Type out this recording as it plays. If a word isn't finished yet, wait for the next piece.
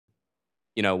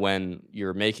when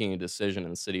you're making a decision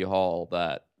in City Hall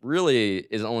that really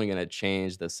is only going to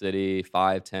change the city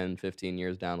 5, 10, 15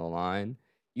 years down the line,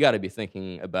 you got to be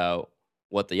thinking about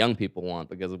what the young people want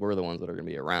because we're the ones that are going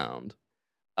to be around.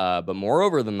 But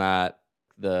moreover than that,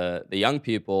 the young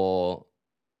people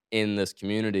in this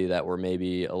community that were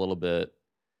maybe a little bit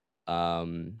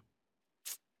um,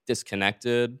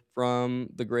 disconnected from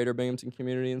the greater Binghamton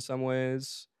community in some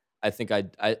ways. I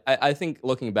think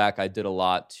looking back, I did a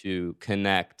lot to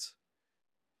connect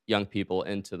young people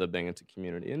into the Binghamton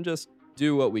community and just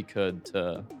do what we could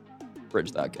to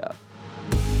bridge that gap.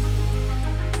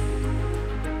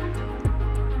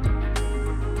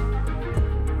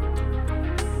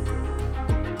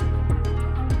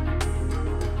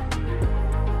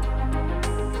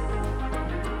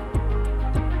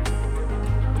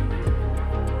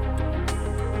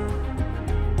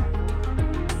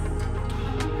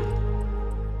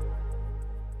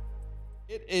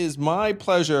 It is my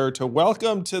pleasure to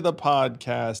welcome to the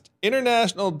podcast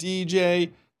international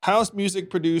DJ, house music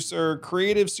producer,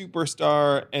 creative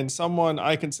superstar, and someone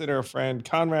I consider a friend,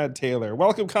 Conrad Taylor.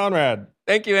 Welcome, Conrad.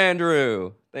 Thank you,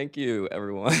 Andrew. Thank you,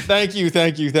 everyone. Thank you.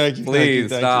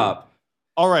 Please stop.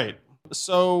 All right.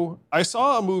 So I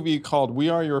saw a movie called We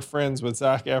Are Your Friends with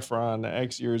Zac Efron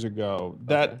X years ago.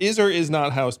 That is or is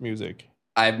not house music.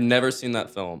 I've never seen that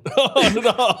film.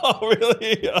 Oh, no,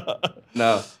 really?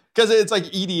 No. Because it's like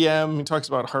EDM. He talks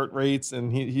about heart rates,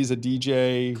 and he's a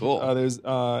DJ. Cool. There's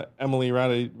Emily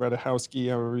Ratajkowski,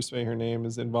 however you say her name,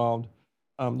 is involved.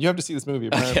 You have to see this movie,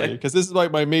 apparently, because this is like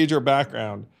my major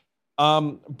background.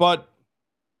 But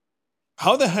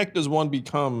how the heck does one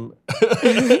become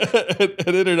an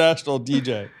international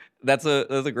DJ? That's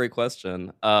a great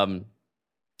question.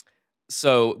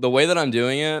 So the way that I'm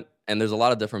doing it, and there's a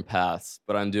lot of different paths,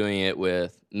 but I'm doing it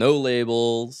with no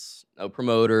labels, no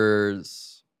promoters,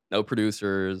 no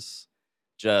producers,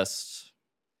 just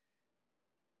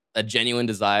a genuine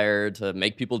desire to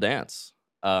make people dance.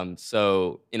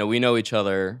 So, we know each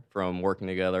other from working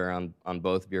together on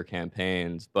both of your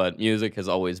campaigns, but music has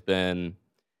always been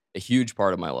a huge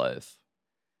part of my life.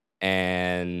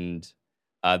 And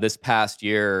this past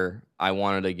year, I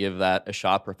wanted to give that a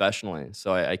shot professionally.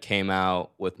 So I came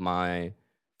out with my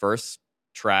first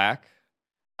track,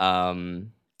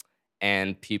 and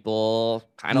people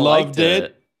kind of liked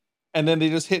it. And then they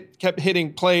just kept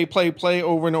hitting play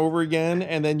over and over again.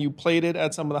 And then you played it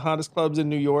at some of the hottest clubs in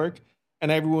New York,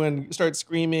 and everyone starts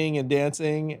screaming and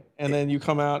dancing. And then you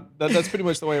come out. That's pretty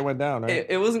much the way it went down, right?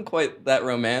 It wasn't quite that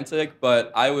romantic,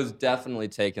 but I was definitely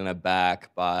taken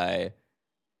aback by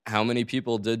how many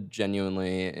people did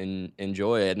genuinely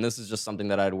enjoy it. And this is just something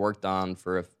that I'd worked on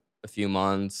for a few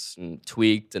months and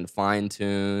tweaked and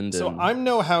fine-tuned. So I'm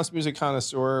no house music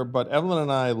connoisseur, but Evelyn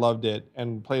and I loved it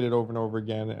and played it over and over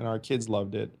again, and our kids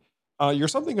loved it. You're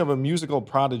something of a musical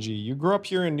prodigy. You grew up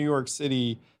here in New York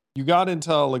City. You got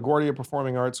into LaGuardia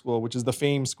Performing Arts School, which is the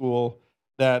fame school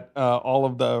that all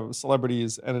of the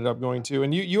celebrities ended up going to.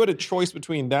 And you had a choice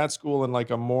between that school and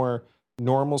like a more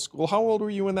normal school. How old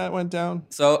were you when that went down?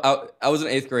 So I was in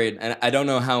 8th grade, and I don't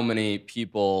know how many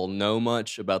people know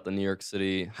much about the New York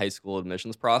City high school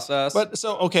admissions process. But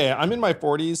okay, I'm in my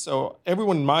 40s, so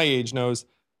everyone my age knows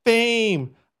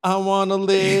fame. I want to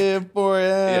live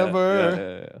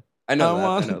forever. Yeah. I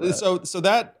know that. So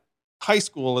that high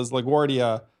school is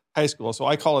LaGuardia High School, so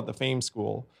I call it the fame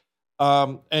school.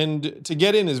 And to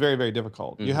get in is very, very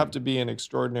difficult. Mm-hmm. You have to be an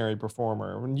extraordinary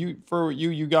performer. When you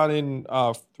got in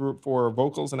for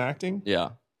vocals and acting?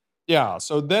 Yeah.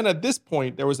 So then at this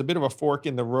point, there was a bit of a fork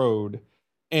in the road.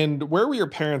 And where were your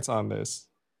parents on this?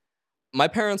 My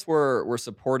parents were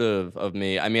supportive of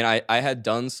me. I mean, I had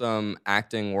done some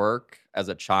acting work as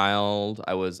a child.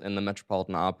 I was in the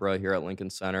Metropolitan Opera here at Lincoln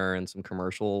Center and some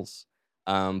commercials.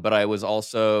 But I was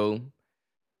also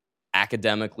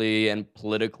academically and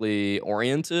politically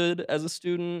oriented as a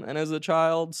student and as a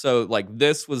child. So like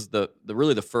this was the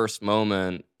really the first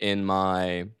moment in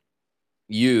my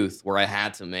youth where I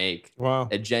had to make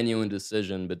a genuine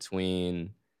decision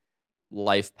between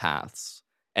life paths.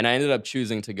 And I ended up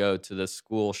choosing to go to this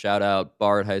school, shout out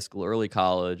Bard High School Early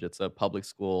College. It's a public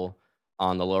school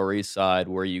on the Lower East Side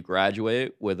where you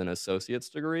graduate with an associate's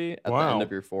degree at the end of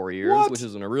your 4 years, which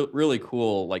is a really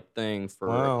cool like thing for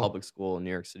a public school in New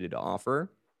York City to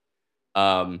offer.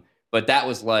 But that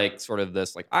was like sort of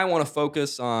this like I want to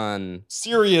focus on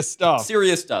serious stuff.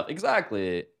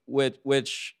 Exactly.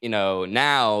 Which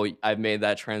now I've made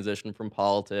that transition from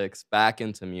politics back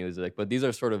into music. But these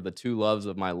are sort of the two loves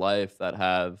of my life that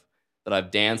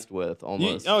I've danced with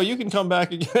almost. You can come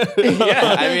back again.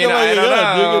 Yeah, I mean, I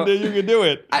don't know. You can do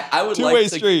it. I would Two-way like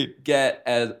to street. get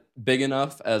big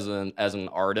enough as an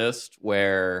artist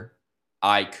where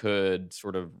I could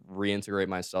sort of reintegrate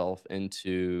myself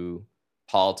into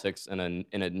politics in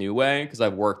a new way because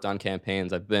I've worked on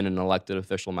campaigns. I've been an elected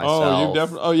official Oh, you've myself.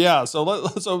 definitely. Oh, yeah.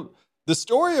 So the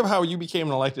story of how you became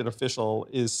an elected official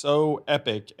is so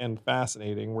epic and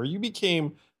fascinating. Where you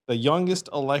became the youngest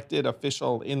elected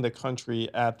official in the country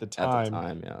at the At the time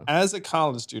time, yeah. as a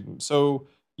college student. So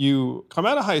you come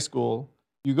out of high school,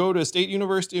 you go to State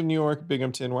University of New York,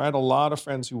 Binghamton, where I had a lot of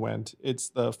friends who went. It's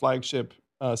the flagship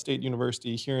state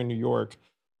university here in New York,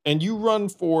 and you run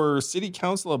for city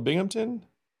council of Binghamton.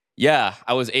 Yeah,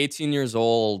 I was 18 years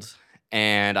old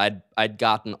and I'd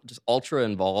gotten just ultra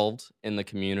involved in the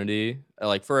community.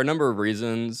 Like for a number of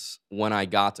reasons, when I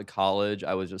got to college,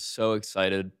 I was just so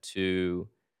excited to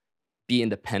be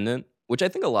independent, which I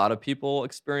think a lot of people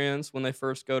experience when they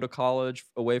first go to college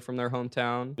away from their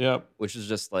hometown, Yep. which is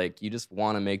just like you just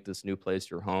want to make this new place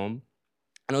your home.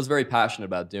 And I was very passionate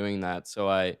about doing that. So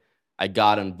I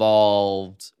got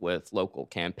involved with local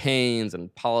campaigns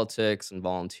and politics and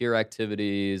volunteer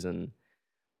activities and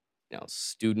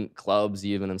student clubs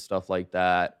even and stuff like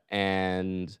that.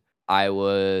 And I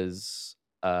was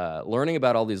learning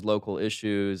about all these local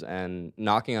issues and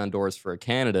knocking on doors for a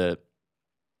candidate.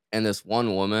 And this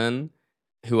one woman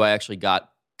who I actually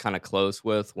got kind of close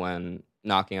with when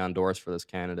knocking on doors for this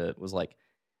candidate was like,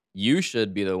 "You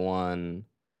should be the one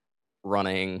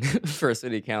running for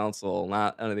city council,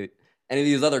 not any of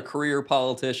these other career You know, the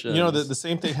politicians."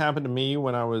 same thing happened to me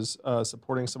when I was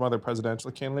supporting some other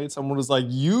presidential candidates. Someone was like,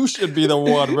 "You should be the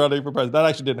one running for president." That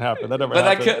actually didn't happen. That never But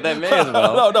happened. that may as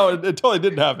well. No, it totally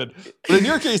didn't happen. But in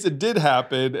your case, it did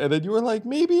happen, and then you were like,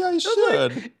 "Maybe I I was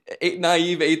should." like,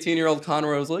 naive 18-year-old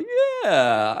Conroy was like,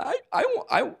 "Yeah,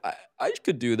 I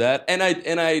could do that," and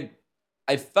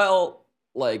I felt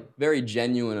like very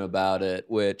genuine about it,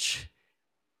 which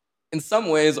in some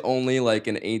ways only like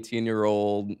an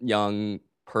 18-year-old young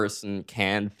person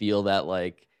can feel that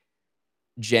like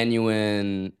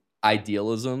genuine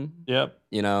idealism, Yep.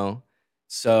 you know?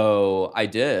 So I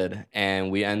did,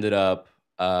 and we ended up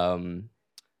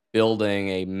building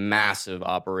a massive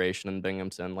operation in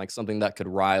Binghamton, like something that could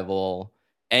rival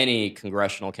any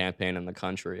congressional campaign in the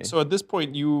country. So at this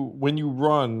point, when you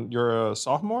run, you're a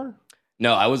sophomore.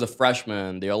 No, I was a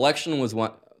freshman. The election was when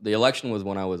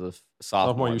I was a Sophomore,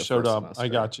 sophomore you the showed first up. I semester.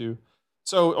 got you.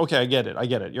 So, okay, I get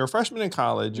it. You're a freshman in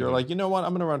college. You're Mhm. like, you know what? I'm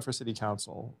going to run for city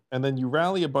council. And then you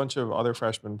rally a bunch of other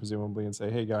freshmen, presumably, and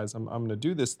say, hey, guys, I'm going to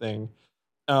do this thing.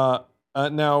 Uh,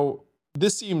 now,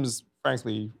 this seems,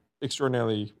 frankly,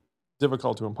 extraordinarily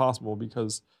difficult to impossible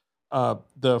because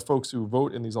the folks who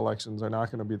vote in these elections are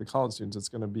not going to be the college students. It's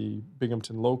going to be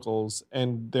Binghamton locals.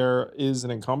 And there is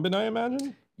an incumbent, I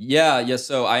imagine? Yeah.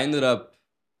 So I ended up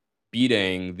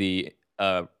beating the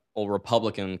old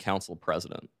Republican council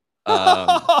president,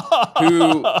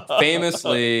 who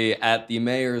famously at the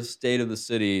mayor's State of the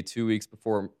City 2 weeks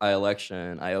before my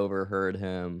election, I overheard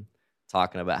him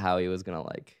talking about how he was gonna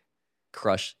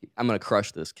I'm gonna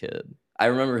crush this kid. I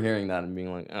remember hearing that and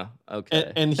being like, oh,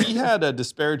 okay. And he had a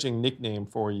disparaging nickname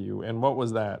for you. And what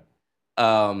was that?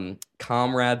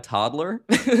 Comrade Toddler.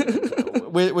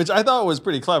 Which I thought was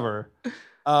pretty clever.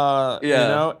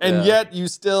 Yeah, And yeah. yet you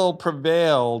still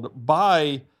prevailed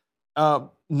by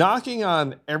knocking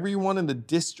on everyone in the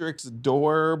district's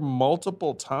door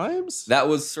multiple times. That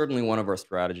was certainly one of our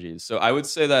strategies. So I would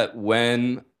say that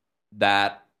when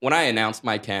I announced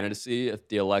my candidacy, if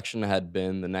the election had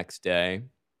been the next day,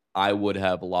 I would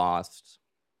have lost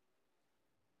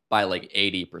by like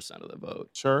 80% of the vote.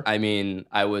 Sure. I mean,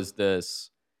 I was this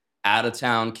out of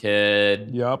town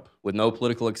kid Yep. with no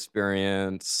political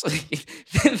experience.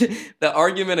 The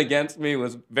argument against me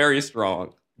was very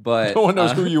strong, but No one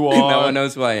knows who you no are. one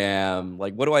knows who I am.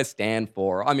 Like, what do I stand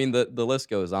for? I mean, the list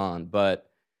goes on, but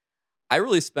I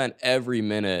really spent every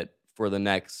minute for the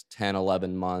next 10,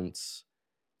 11 months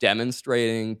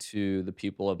demonstrating to the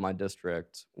people of my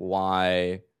district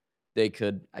why they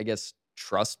could, I guess,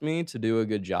 trust me to do a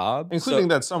good job. Including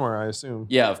that summer, I assume.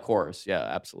 Yeah, of course. Yeah,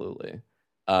 absolutely.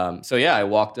 So yeah, I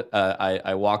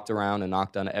walked around and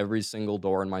knocked on every single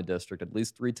door in my district at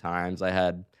least 3 times. I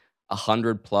had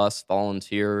 100+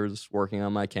 volunteers working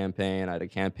on my campaign. I had a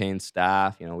campaign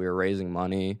staff. We were raising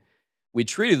money. We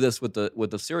treated this with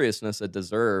the seriousness it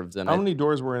deserved. And How many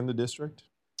doors were in the district?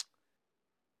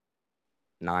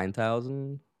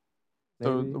 9,000.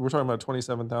 So Maybe? we're talking about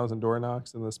 27,000 door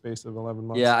knocks in the space of 11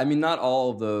 months. Yeah, I mean, not all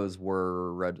of those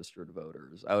were registered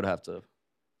voters. I would have to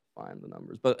find the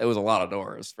numbers, but it was a lot of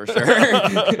doors for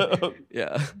sure.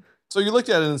 Yeah. So you looked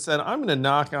at it and said, I'm going to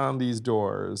knock on these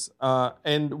doors.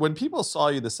 And when people saw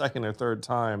you the second or third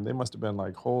time, they must have been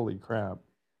like, holy crap.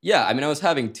 Yeah, I mean, I was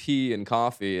having tea and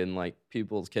coffee in, like,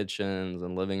 people's kitchens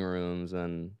and living rooms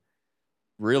and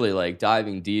really, like,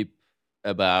 diving deep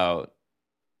about,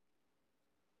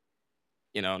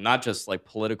 not just, like,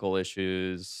 political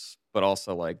issues, but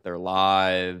also, like, their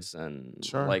lives and,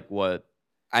 Sure. like, what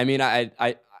I mean,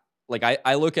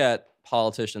 I look at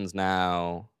politicians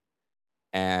now,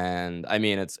 and, I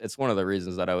mean, it's one of the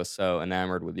reasons that I was so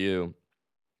enamored with you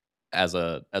as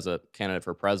a candidate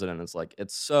for president. It's like,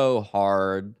 it's so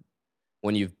hard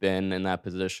when you've been in that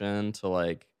position to,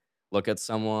 like, look at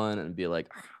someone and be like,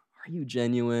 "Are you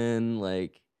genuine?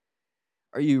 Like,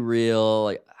 are you real?"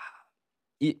 Like,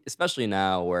 especially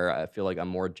now where I feel like I'm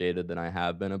more jaded than I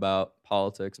have been about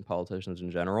politics and politicians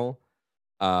in general.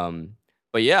 Um,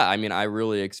 but yeah, I mean, I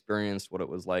really experienced what it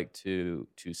was like to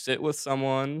sit with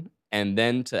someone and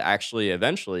then to actually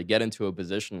eventually get into a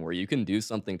position where you can do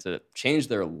something to change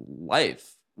their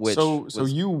life, which So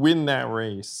was you win that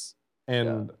race, yeah.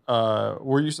 and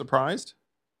were you surprised?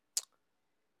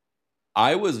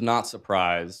 I was not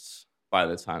surprised by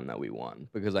the time that we won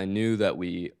because I knew that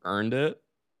we earned it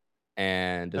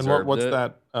and And deserved what's it.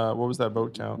 that? What was that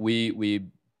vote count? We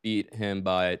beat him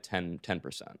by 10%.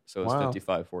 So it was Wow,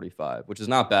 55-45, which is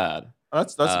not bad.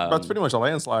 that's Um, pretty much a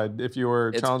landslide if you were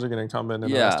it's challenging an incumbent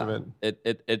and the rest of yeah,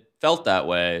 it. it felt that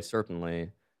way,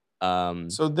 certainly. Um,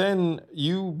 So then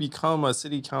you become a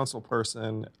city council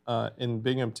person in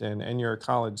Binghamton, and you're a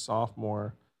college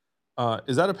sophomore.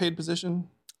 Is that a paid position?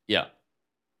 yeah.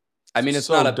 I mean,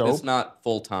 So it's dope. not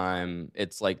full time.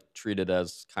 It's like treated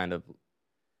as kind of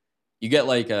you get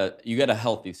a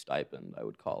healthy stipend, I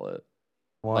would call it.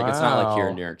 Like, it's not like here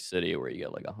in New Wow. York City where you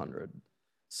get, like, And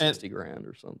 160 grand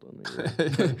or something a year.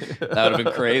 That would've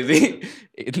been crazy.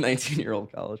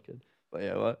 19-year-old college kid. But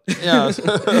yeah, yeah.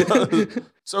 what?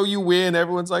 So you win.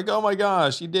 Everyone's like, "Oh my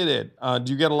gosh, you did it!"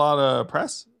 Do you get a lot of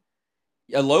press?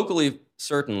 Yeah, locally,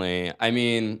 certainly. I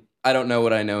mean, I don't know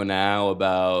what I know now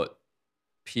about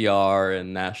PR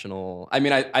and national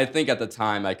I think at the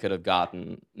time I could have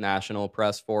gotten national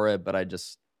press for it, but I didn't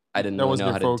That really wasn't know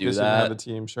your how to do focus. You didn't have the that.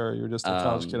 team. Sure, you were just a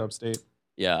college kid Um upstate.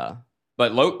 Yeah.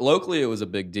 But locally, it was a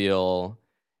big deal,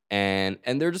 and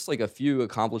there are just, like, a few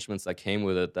accomplishments that came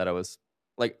with it that I was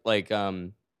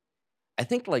I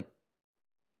think, like,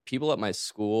 people at my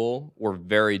school were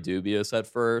very dubious at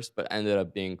first, but ended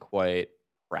up being quite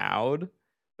proud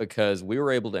because we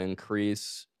were able to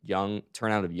increase young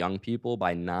turnout of young people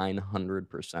by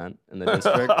 900% in the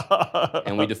district,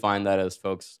 and we defined that as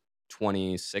folks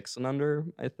 26 and under,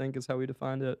 I think is how we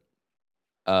defined it.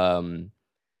 Um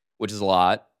which is a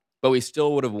lot, but we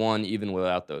still would have won even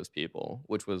without those people,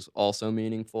 which was also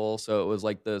meaningful. So it was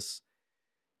like this,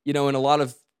 in a lot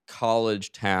of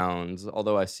college towns,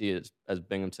 although I see it as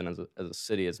Binghamton as a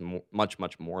city is much,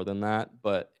 much more than that.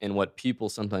 But in what people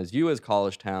sometimes view as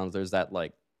college towns, there's that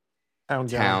like Town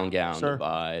gown. town gown Sure,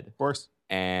 divide. of course.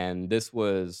 And this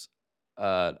was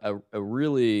a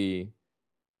really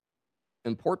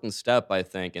important step, I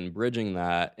think, in bridging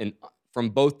that in from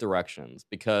both directions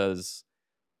because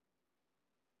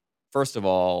first of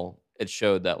all, it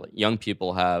showed that like, young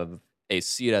people have a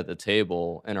seat at the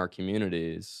table in our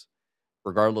communities,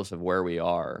 regardless of where we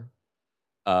are.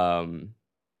 Um,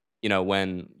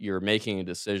 when you're making a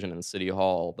decision in City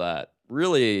Hall that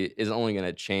really is only going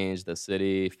to change the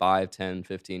city 5, 10,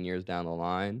 15 years down the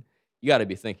line, you got to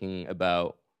be thinking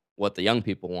about what the young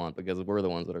people want because we're the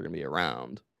ones that are going to be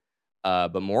around.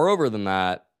 But moreover than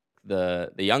that,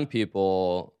 the young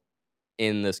people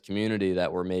in this community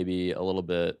that were maybe a little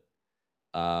bit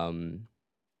um,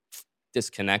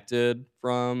 disconnected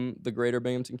from the greater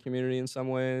Binghamton community in some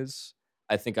ways.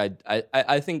 I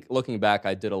think looking back,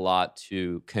 I did a lot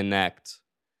to connect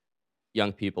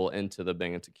young people into the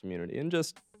Binghamton community and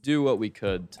just do what we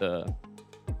could to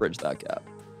bridge that gap.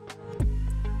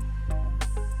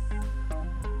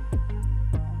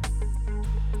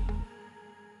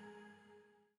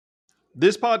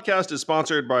 This podcast is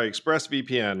sponsored by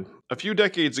ExpressVPN. A few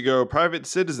decades ago, private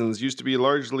citizens used to be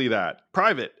largely that.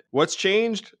 Private. What's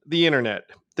changed? The internet.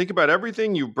 Think about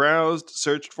everything you've browsed,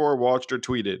 searched for, watched, or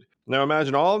tweeted. Now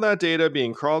imagine all of that data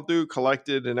being crawled through,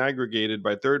 collected, and aggregated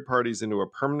by third parties into a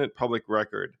permanent public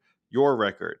record. Your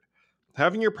record.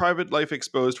 Having your private life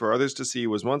exposed for others to see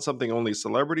was once something only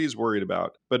celebrities worried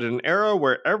about. But in an era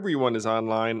where everyone is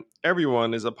online,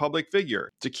 everyone is a public figure.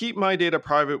 To keep my data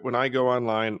private when I go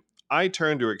online, I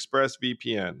turn to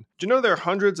ExpressVPN. Do you know there are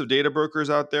hundreds of data brokers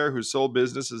out there whose sole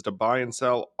business is to buy and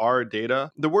sell our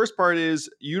data? The worst part is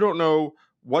you don't know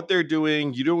what they're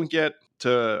doing, you don't get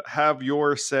to have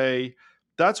your say.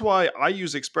 That's why I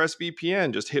use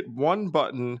ExpressVPN. Just hit one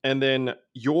button and then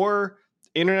your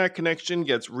internet connection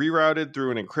gets rerouted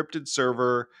through an encrypted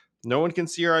server No one can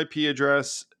see your IP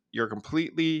address. You're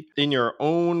completely in your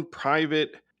own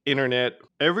private internet.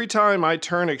 Every time I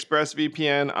turn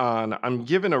ExpressVPN on, I'm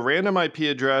given a random IP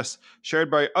address shared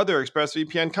by other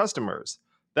ExpressVPN customers.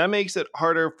 That makes it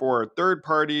harder for third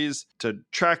parties to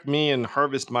track me and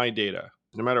harvest my data.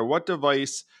 No matter what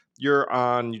device you're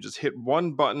on, you just hit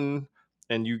one button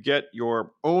and you get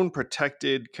your own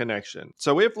protected connection.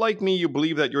 So if, like me, you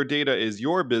believe that your data is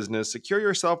your business, secure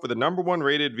yourself with the #1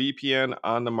 rated VPN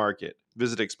on the market.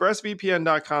 Visit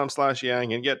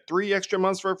expressvpn.com/yang and get 3 extra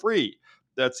months for free.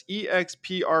 That's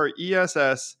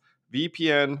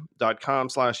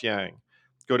expressvpn.com/yang.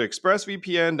 Go to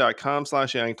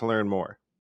expressvpn.com/yang to learn more.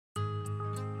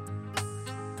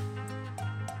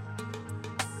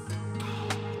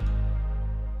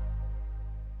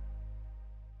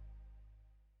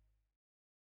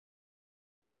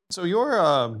 So you're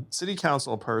a city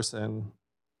council person.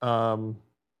 But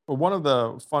one of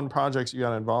the fun projects you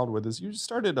got involved with is you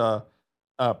started a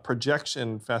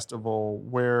projection festival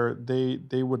where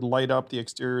they would light up the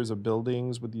exteriors of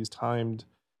buildings with these timed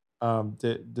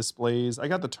displays. I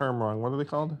got the term wrong. What are they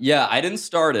called? Yeah, I didn't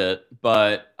start it,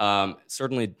 but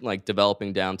certainly like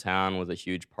developing downtown was a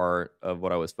huge part of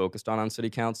what I was focused on city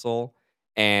council.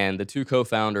 And the two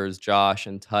co-founders, Josh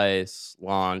and Tice,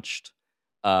 launched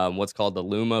what's called the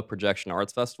Luma Projection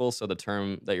Arts Festival. So the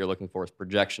term that you're looking for is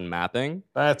projection mapping.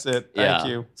 That's it. Thank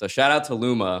you. So shout out to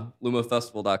Luma,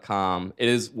 lumafestival.com. It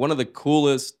is one of the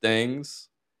coolest things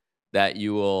that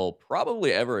you will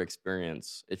probably ever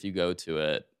experience if you go to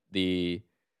it. The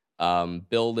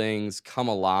buildings come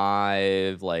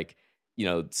alive, like,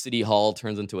 City Hall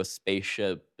turns into a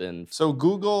spaceship. And So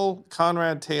Google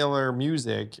Conrad Taylor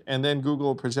music and then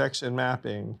Google projection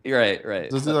mapping. right.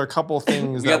 Those are a couple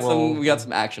things we that got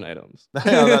some action items.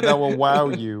 that will wow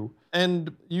you.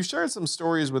 And you shared some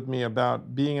stories with me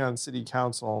about being on city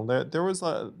council. There was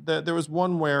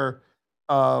one where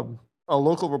a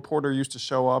local reporter used to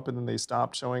show up and then they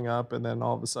stopped showing up, and then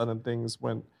all of a sudden things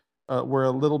were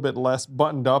a little bit less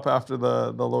buttoned up after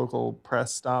the local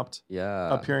press stopped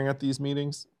Yeah. appearing at these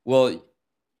meetings. Well,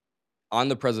 on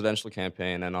the presidential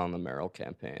campaign and on the mayoral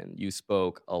campaign, you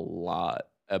spoke a lot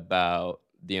about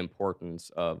the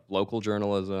importance of local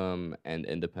journalism and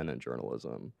independent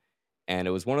journalism. And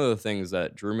it was one of the things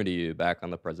that drew me to you back on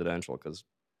the presidential, because,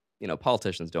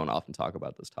 politicians don't often talk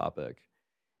about this topic.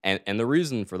 And the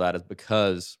reason for that is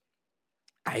because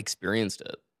I experienced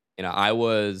it. I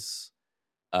was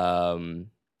the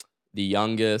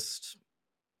youngest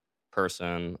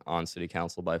person on city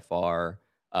council by far,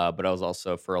 but I was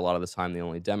also, for a lot of the time, the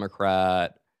only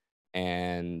Democrat.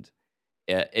 And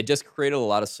it just created a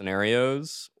lot of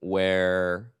scenarios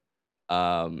where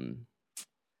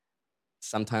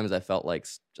sometimes I felt like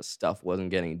just stuff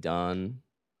wasn't getting done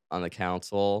on the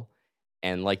council.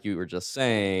 And like you were just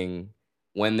saying,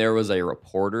 when there was a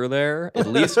reporter there, at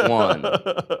least one,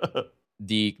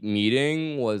 the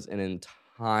meeting was an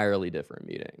entirely different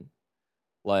meeting.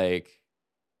 Like,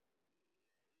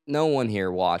 no one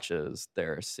here watches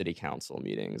their city council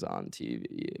meetings on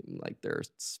TV, like their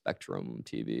Spectrum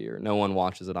TV, or no one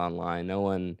watches it online. No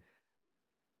one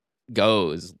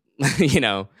goes,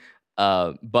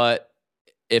 But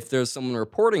if there's someone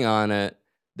reporting on it,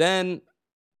 then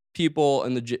people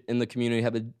in the community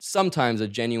have sometimes a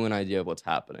genuine idea of what's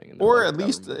happening. Or at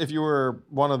least if you were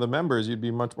one of the members, you'd be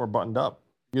much more buttoned up.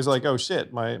 Because like, oh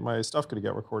shit, my stuff could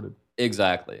get recorded.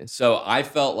 Exactly. So I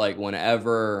felt like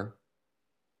whenever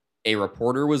a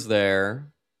reporter was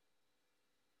there,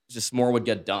 just more would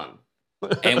get done.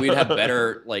 And we'd have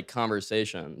better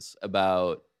conversations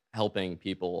about helping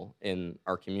people in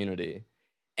our community.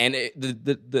 And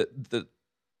the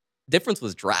difference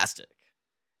was drastic.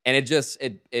 And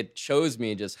it shows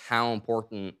me just how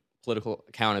important political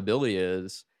accountability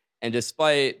is. And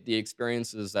despite the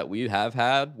experiences that we have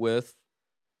had with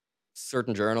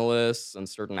certain journalists and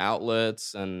certain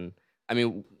outlets, and I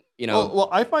mean, Well,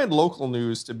 I find local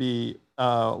news to be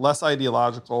less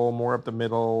ideological, more up the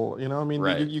middle.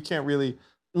 Right. You can't really.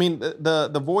 I mean,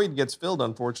 the void gets filled,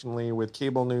 unfortunately, with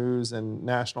cable news and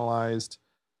nationalized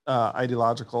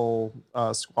ideological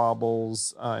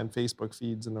squabbles and Facebook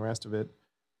feeds and the rest of it.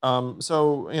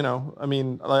 So I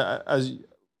mean, as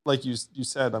like you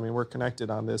said, I mean, we're connected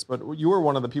on this, but you were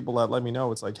one of the people that let me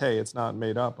know. It's like, hey, it's not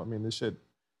made up. I mean, this shit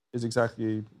is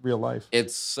exactly real life.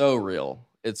 It's so real.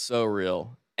 It's so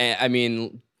real. And I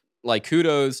mean,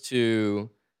 kudos to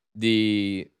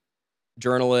the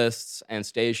journalists and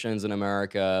stations in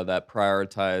America that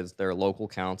prioritize their local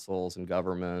councils and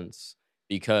governments,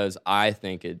 because I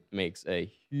think it makes a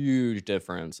huge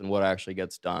difference in what actually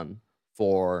gets done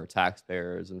for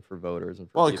taxpayers and for voters and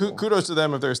for Well, people. kudos to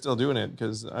them if they're still doing it,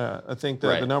 because I think that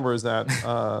Right. the number is that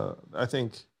I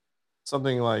think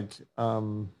something like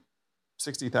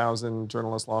 60,000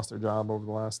 journalists lost their job over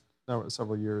the last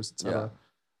several years, et cetera.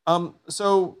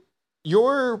 So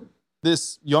you're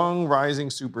this young rising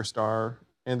superstar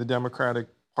in the Democratic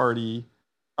Party.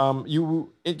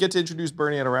 You get to introduce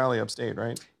Bernie at a rally upstate,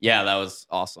 right? Yeah, that was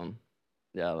awesome.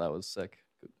 Yeah, that was sick.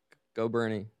 Go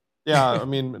Bernie. Yeah, I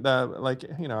mean, I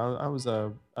was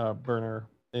a burner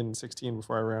in 16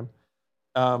 before I ran.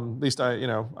 At least I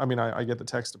get the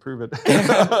text to prove it.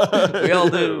 We all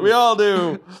do. We all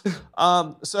do.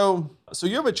 So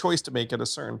you have a choice to make at a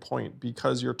certain point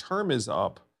because your term is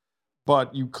up,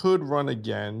 but you could run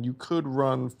again. You could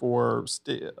run for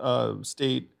state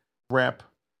rep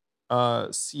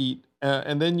seat,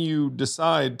 and then you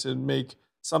decide to make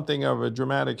something of a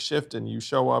dramatic shift, and you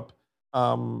show up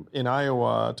in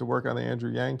Iowa to work on the Andrew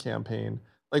Yang campaign.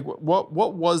 Like, what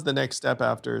was the next step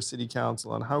after city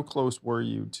council, and how close were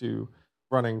you to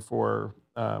running for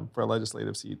a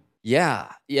legislative seat? Yeah,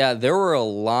 there were a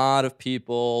lot of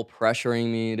people pressuring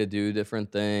me to do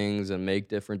different things and make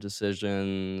different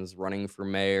decisions, running for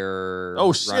mayor.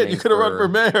 Oh shit, you could have run for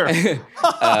mayor.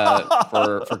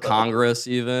 for Congress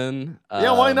even.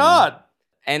 Yeah, why not?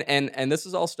 And this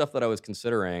is all stuff that I was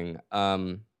considering.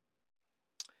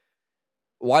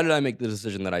 Why did I make the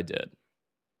decision that I did?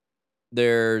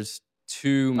 There's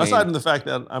two main... Aside from the fact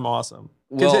that I'm awesome.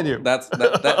 Well, continue. That's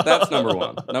number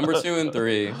one. Number 2 and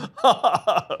 3.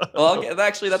 Well,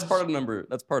 actually, that's part of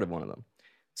one of them.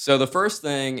 So the first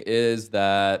thing is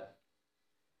that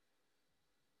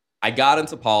I got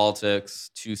into politics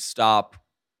to stop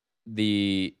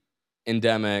the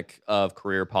endemic of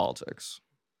career politics.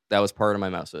 That was part of my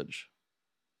message.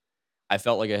 I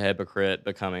felt like a hypocrite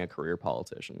becoming a career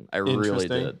politician. I really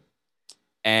did.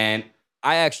 And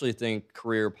I actually think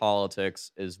career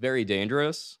politics is very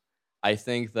dangerous. I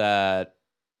think that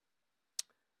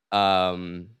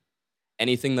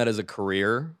anything that is a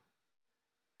career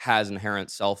has inherent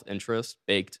self-interest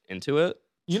baked into it.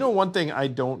 You know, one thing I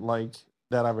don't like,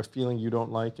 that I have a feeling you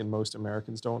don't like and most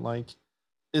Americans don't like,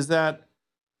 is that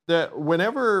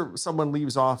whenever someone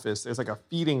leaves office, there's like a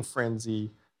feeding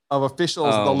frenzy of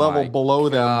officials at the level below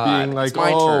them being like, it's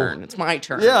my turn. It's my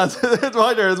turn. Yeah, it's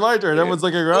my turn. It's my turn. Everyone's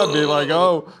looking around being like,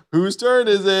 oh, whose turn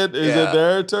is it? Is it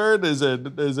their turn? Is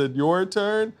it your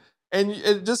turn? And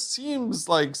it just seems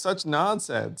like such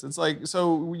nonsense. It's like,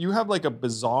 so you have like a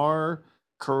bizarre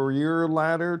career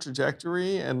ladder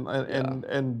trajectory,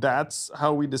 and that's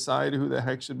how we decide who the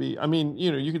heck should be. I mean,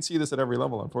 you can see this at every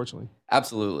level, unfortunately.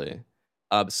 Absolutely.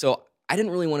 So I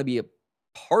didn't really want to be a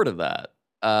part of that.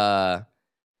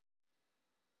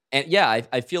 And yeah,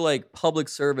 I feel like public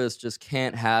service just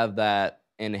can't have that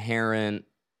inherent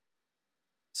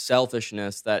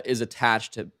selfishness that is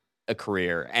attached to a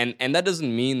career. And that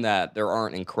doesn't mean that there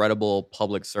aren't incredible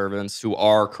public servants who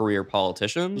are career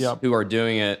politicians, who are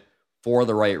doing it for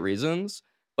the right reasons.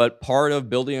 But part of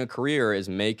building a career is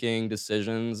making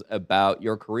decisions about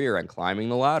your career and climbing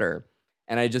the ladder.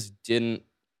 And I just didn't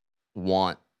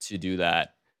want to do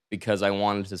that because I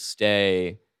wanted to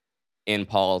stay in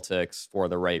politics for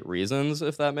the right reasons,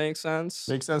 if that makes sense.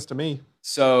 Makes sense to me.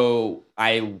 So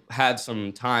I had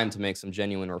some time to make some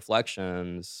genuine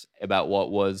reflections about what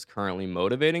was currently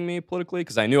motivating me politically,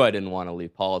 because I knew I didn't want to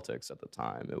leave politics at the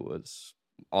time. It was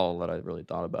all that I really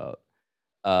thought about.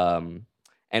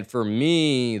 And for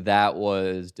me, that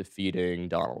was defeating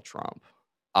Donald Trump.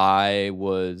 I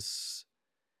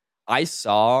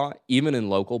saw, even in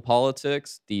local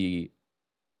politics, the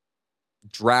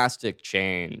drastic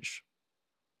change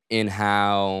in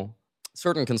how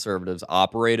certain conservatives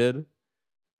operated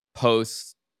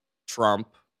post-Trump.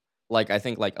 Like, I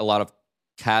think like a lot of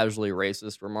casually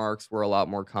racist remarks were a lot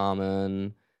more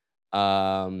common.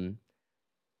 Sort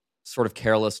of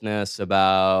carelessness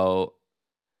about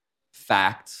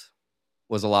fact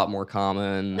was a lot more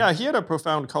common. Yeah, he had a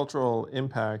profound cultural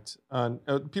impact.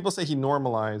 People say he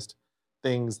normalized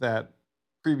things that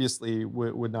previously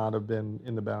would not have been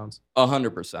in the bounds.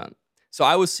 100%. So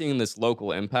I was seeing this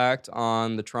local impact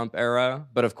on the Trump era,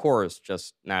 but of course,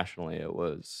 just nationally, it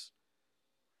was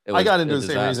I got into the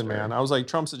same reason, man. I was like,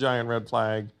 Trump's a giant red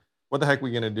flag. What the heck are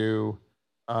we going to do?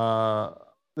 The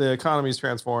economy's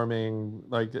transforming.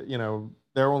 Like,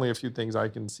 there are only a few things I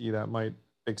can see that might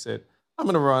fix it. I'm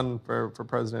going to run for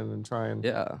president and try and...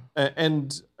 Yeah.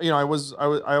 And, I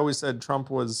always said Trump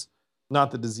was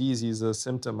not the disease. He's a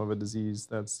symptom of a disease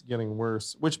that's getting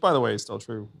worse, which, by the way, is still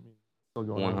true. Still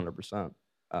going 100%.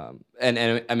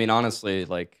 And I mean, honestly,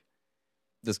 like,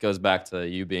 this goes back to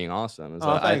you being awesome.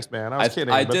 Thanks, man. I was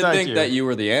kidding. I did think that you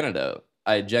were the antidote.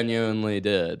 I genuinely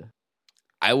did.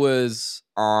 I was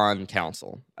on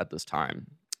council at this time,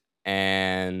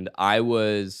 and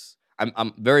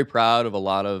I'm very proud of a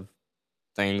lot of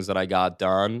things that I got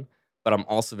done, but I'm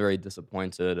also very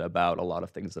disappointed about a lot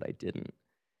of things that I didn't.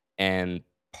 And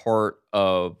part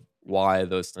of why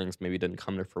those things maybe didn't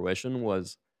come to fruition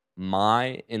was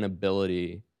my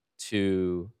inability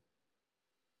to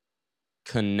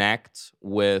connect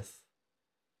with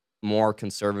more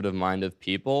conservative minded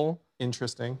people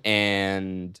Interesting.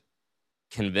 and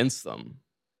convince them,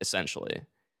 essentially.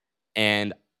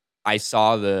 And I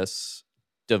saw this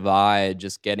divide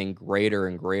just getting greater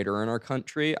and greater in our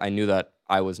country. I knew that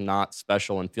I was not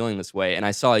special in feeling this way. And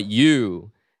I saw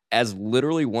you as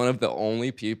literally one of the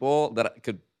only people that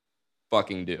could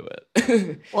fucking do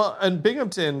it. Well, and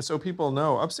Binghamton, so people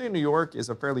know, upstate New York is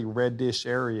a fairly reddish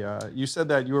area. You said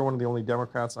that you were one of the only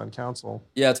Democrats on council.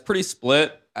 Yeah, it's pretty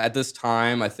split at this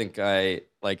time. I think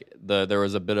there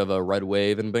was a bit of a red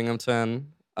wave in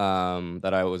Binghamton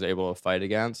that I was able to fight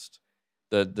against.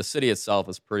 The city itself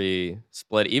is pretty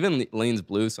split. Even leans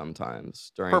blue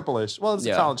sometimes during Purplish. Well, it's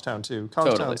a college town too.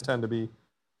 College towns tend to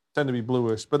be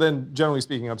bluish, but then generally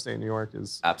speaking, upstate New York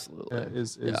is absolutely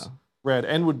is red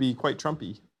and would be quite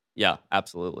Trumpy. Yeah,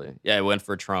 absolutely. Yeah, it went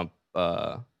for Trump.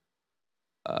 I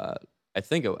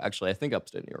think upstate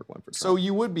New York went for Trump. So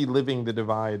you would be living the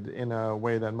divide in a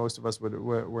way that most of us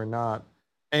were not.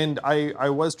 And I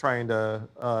was trying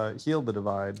to heal the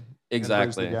divide.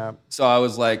 Exactly. The gap. So I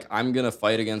was like, I'm going to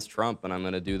fight against Trump, and I'm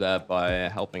going to do that by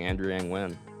helping Andrew Yang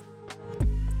win.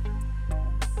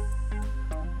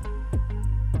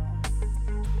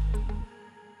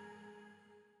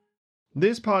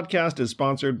 This podcast is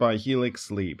sponsored by Helix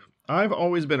Sleep. I've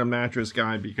always been a mattress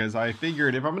guy because I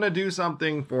figured if I'm going to do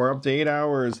something for up to 8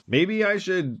 hours, maybe I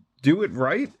should do it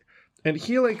right. And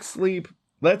Helix Sleep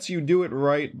lets you do it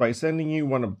right by sending you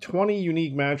one of 20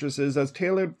 unique mattresses that's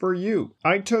tailored for you.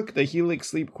 I took the Helix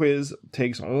Sleep quiz,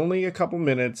 takes only a couple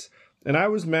minutes, and I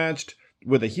was matched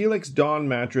with a Helix Dawn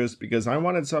mattress because I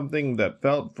wanted something that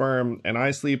felt firm and I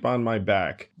sleep on my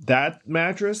back. That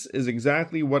mattress is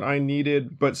exactly what I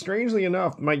needed, but strangely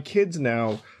enough, my kids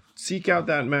now seek out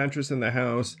that mattress in the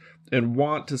house and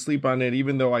want to sleep on it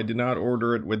even though I did not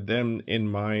order it with them in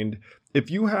mind.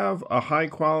 If you have a high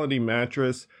quality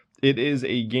mattress, it is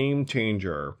a game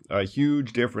changer, a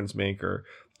huge difference maker.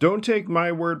 Don't take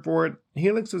my word for it.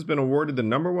 Helix has been awarded the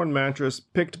 #1 mattress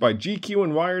picked by GQ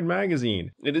and Wired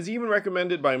magazine. It is even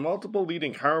recommended by multiple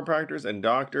leading chiropractors and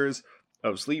doctors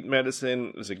of sleep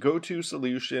medicine as a go-to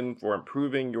solution for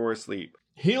improving your sleep.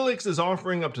 Helix is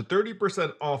offering up to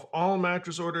 30% off all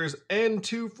mattress orders and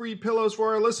 2 free pillows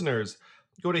for our listeners.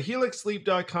 Go to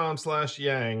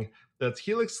helixsleep.com/yang. That's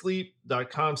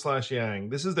helixsleep.com/yang.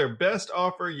 This is their best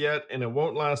offer yet, and it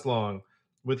won't last long.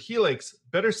 With Helix,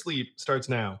 better sleep starts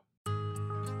now.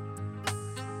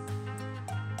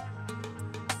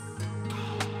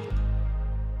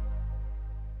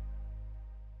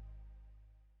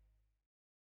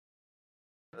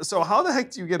 So how the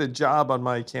heck do you get a job on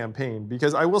my campaign?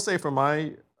 Because I will say from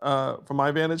my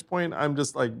vantage point, I'm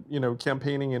just like,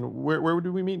 campaigning in where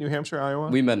did we meet? New Hampshire, Iowa?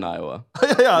 We met in Iowa.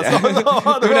 Yeah, so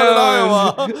on the road in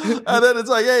Iowa. And then it's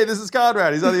like, hey, this is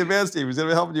Conrad. He's on the advanced team. He's going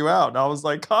to be helping you out. And I was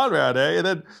like, Conrad, eh? And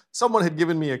then someone had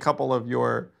given me a couple of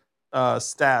your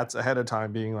stats ahead of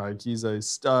time, being like, he's a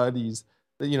stud. He's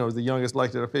the youngest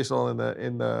elected official in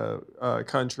the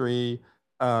country.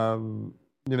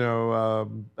 He's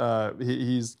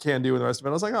can do and the rest of it.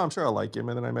 I was like, oh, I'm sure I'll like him.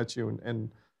 And then I met you and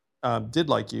did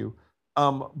like you.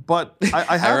 But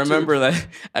I have I remember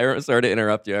that. Sorry to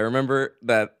interrupt you. I remember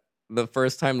that the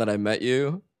first time that I met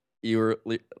you, you were,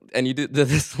 and you did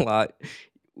this a lot.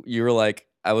 You were like,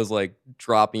 I was like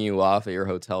dropping you off at your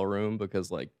hotel room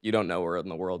because like you don't know where in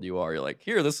the world you are. You're like,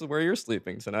 here, this is where you're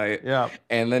sleeping tonight. Yeah.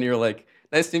 And then you're like,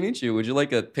 nice to meet you. Would you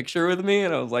like a picture with me?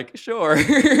 And I was like, sure.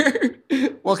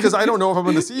 Well, because I don't know if I'm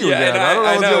going to see you again. I don't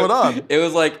know what's going on. It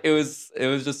was like it was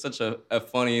just such a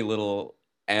funny little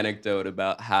anecdote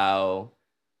about how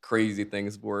crazy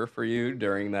things were for you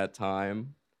during that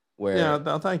time. Where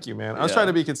no, thank you, man. I was trying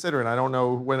to be considerate. I don't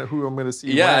know who I'm going to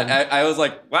see. Yeah, I was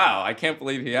like, wow, I can't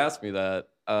believe he asked me that.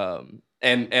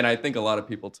 And I think a lot of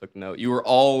people took note. You were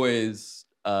always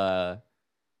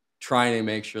trying to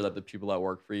make sure that the people that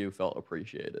work for you felt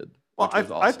appreciated. Well,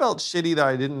 I felt shitty that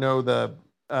I didn't know the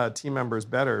team members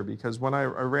better, because when I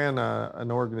ran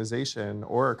an organization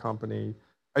or a company,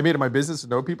 I made it my business to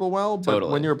know people well. But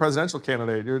when you're a presidential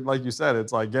candidate, you're like you said,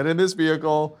 it's like, get in this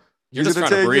vehicle. You're just trying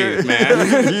to breathe,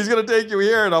 man. He's going to take you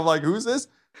here. And I'm like, who's this?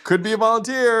 Could be a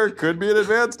volunteer. Could be an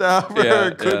advanced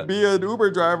staffer. Could be an Uber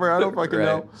driver. I don't fucking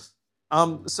know.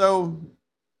 So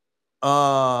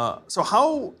So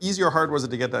how easy or hard was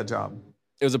it to get that job?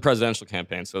 It was a presidential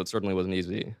campaign, so it certainly wasn't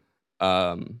easy.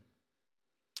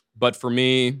 But for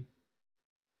me,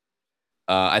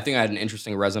 I think I had an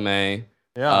interesting resume.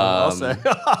 Yeah, I'll say.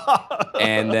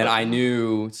 And then I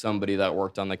knew somebody that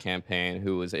worked on the campaign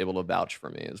who was able to vouch for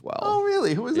me as well. Oh,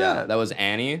 really? Who was Yeah, that? that was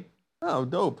Annie. Oh,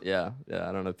 dope. Yeah.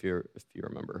 I don't know if you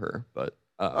remember her, but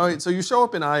All right, so you show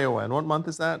up in Iowa, and what month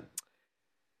is that?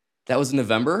 that was in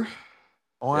November.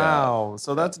 Wow.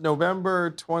 So that's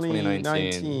November 2019.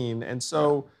 2019. And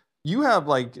so you have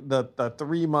like the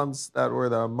 3 months that were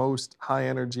the most high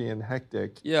energy and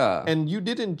hectic. Yeah. And you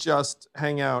didn't just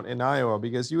hang out in Iowa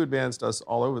because you advanced us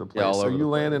all over the place. all so over you the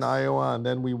land in place. Iowa, and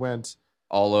then we went.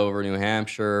 All over New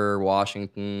Hampshire,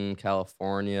 Washington,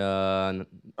 California.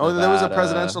 Oh, there was a Nevada.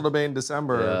 presidential debate in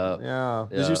December. Yeah.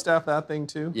 Did you staff that thing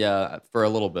too? Yeah, for a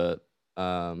little bit. Those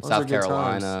are South good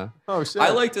times. Carolina. Oh, shit. I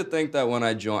like to think that when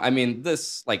I joined, I mean,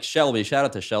 this like Shelby. Shout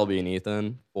out to Shelby and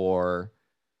Ethan for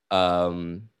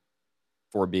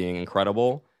being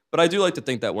incredible. But I do like to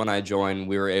think that when I joined,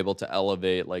 we were able to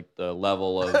elevate like the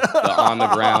level of the on the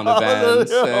ground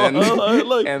events and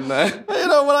the, You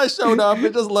know, when I showed up,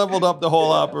 it just leveled up the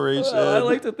whole operation. I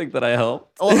like to think that I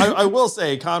helped. Well, I will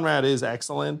say Conrad is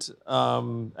excellent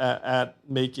at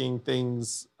making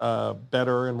things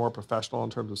better and more professional in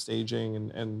terms of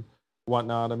staging and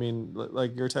whatnot. I mean,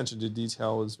 like your attention to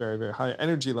detail is very, very high.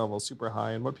 Energy level is super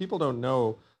high. And what people don't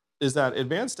know is that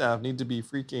advanced staff need to be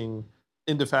freaking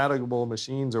indefatigable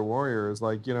machines or warriors.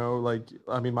 Like, you know, like,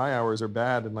 I mean, my hours are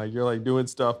bad, and like you're like doing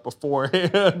stuff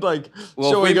beforehand, like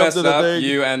well, showing if we up mess to the up, thing.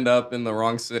 you end up in the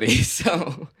wrong city.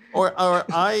 So Or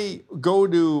I go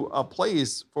to a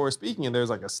place for speaking, and there's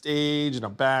like a stage and a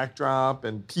backdrop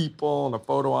and people and a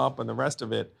photo op and the rest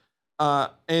of it.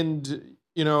 And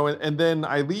you know, and then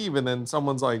I leave, and then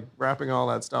someone's like wrapping all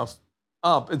that stuff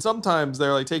up. And sometimes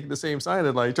they're like taking the same sign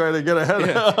and like trying to get ahead.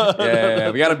 yeah,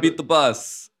 we got to beat the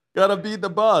bus. Gotta beat the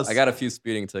bus. I got a few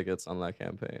speeding tickets on that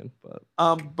campaign, but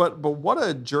but what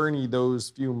a journey those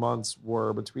few months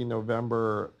were between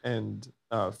November and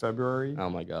February. Oh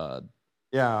my God.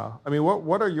 Yeah, I mean,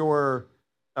 what are your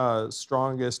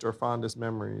strongest or fondest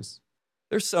memories?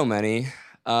 There's so many.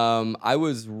 I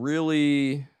was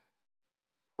really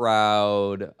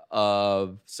proud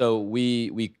of. So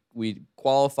we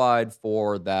qualified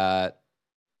for that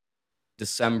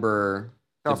December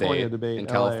California debate debate in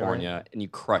LA, right? California, and you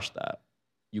crushed that.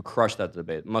 You crushed that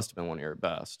debate. It must have been one of your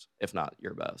best, if not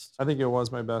your best. I think it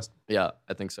was my best. Yeah,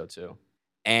 I think so too.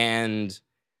 And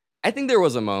I think there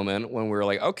was a moment when we were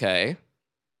like, okay,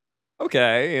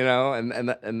 you know,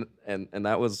 and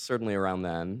that was certainly around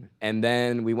then. And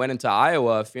then we went into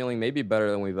Iowa feeling maybe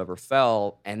better than we've ever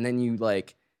felt. And then you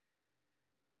like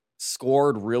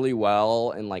scored really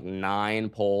well in like 9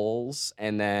 polls,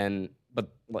 and then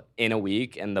but in a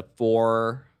week, and the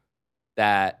 4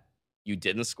 that you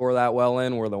didn't score that well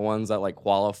in were the ones that like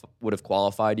would have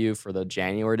qualified you for the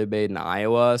January debate in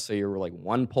Iowa. So you were like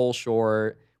 1 poll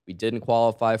short. We didn't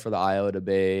qualify for the Iowa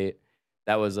debate.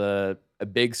 That was a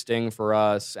big sting for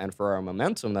us and for our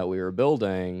momentum that we were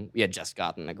building. We had just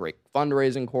gotten a great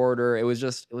fundraising quarter. It was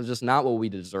just not what we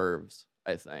deserved,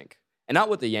 I think. And not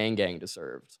what the Yang Gang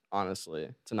deserved,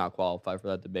 honestly, to not qualify for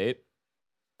that debate.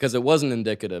 Because it wasn't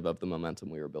indicative of the momentum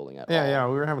we were building at all. Yeah,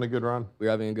 we were having a good run. We were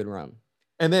having a good run.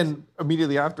 And then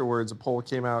immediately afterwards, a poll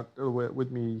came out with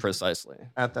me. Precisely.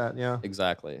 At that, yeah.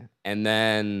 Exactly. And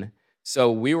then,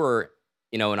 so we were,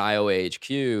 you know, in Iowa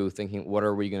HQ thinking, what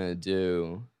are we going to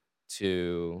do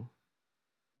to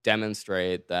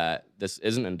demonstrate that this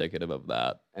isn't indicative of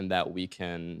that, and that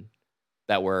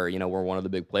we're, you know, we're one of the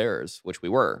big players, which we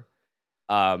were.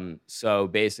 So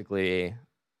basically,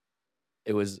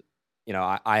 it was, you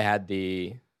know, I had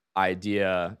the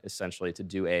idea essentially to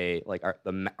do a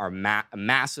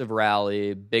massive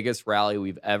rally, biggest rally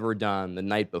we've ever done, the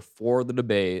night before the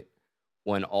debate,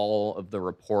 when all of the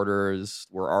reporters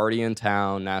were already in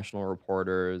town, national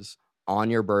reporters, on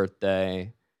your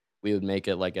birthday. We would make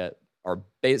it like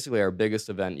basically our biggest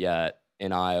event yet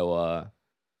in Iowa.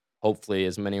 Hopefully,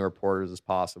 as many reporters as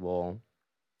possible.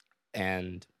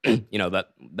 And you know,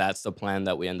 that's the plan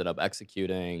that we ended up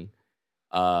executing.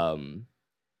 And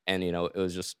you know, it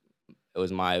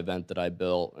was my event that I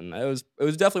built, and it was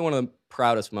definitely one of the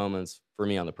proudest moments for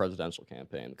me on the presidential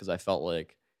campaign, because I felt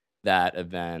like that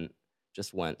event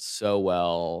just went so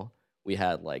well. We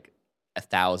had like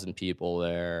 1,000 people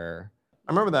there.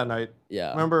 I remember that night. Yeah.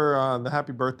 I remember the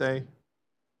Happy Birthday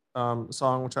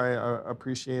song, which I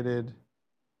appreciated.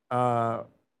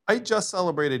 I just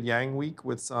celebrated Yang Week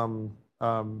with some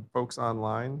folks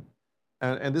online.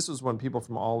 And this was when people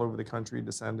from all over the country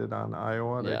descended on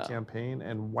Iowa to Yeah, campaign,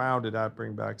 and wow, did that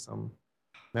bring back some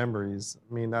memories.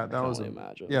 I mean, I can only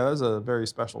imagine. yeah, that was a very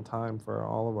special time for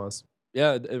all of us.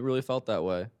 Yeah, it really felt that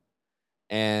way.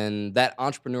 And that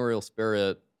entrepreneurial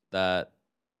spirit that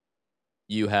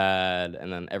you had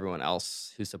and then everyone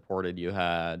else who supported you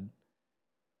had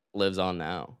lives on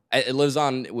now. It lives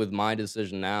on with my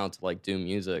decision now to, like, do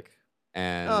music,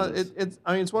 and It's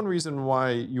I mean, it's one reason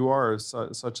why you are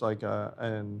such like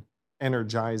an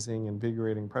energizing,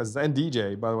 invigorating presence, and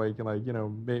DJ, by the way, you can like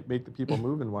make the people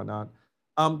move and whatnot.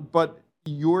 But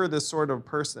you're the sort of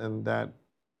person that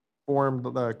formed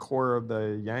the core of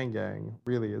the Yang Gang.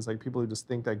 Really, is like people who just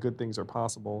think that good things are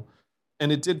possible,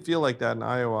 and it did feel like that in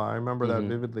Iowa. I remember that Mhm.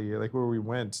 vividly. Like where we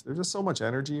went, there's just so much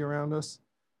energy around us.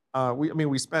 I mean,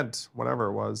 we spent whatever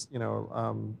it was,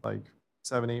 like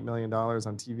 $7-8 million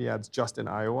on TV ads just in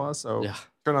Iowa. So Yeah,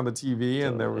 turn on the TV,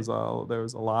 and totally. there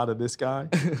was a lot of this guy.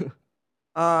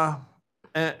 Uh,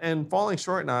 and falling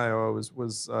short in Iowa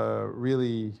was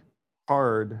really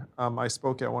hard. I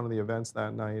spoke at one of the events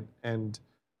that night, and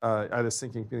I had a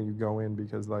sinking feeling you go in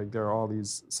because like there are all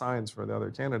these signs for the other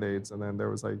candidates, and then there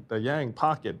was like the Yang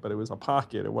pocket, but it was a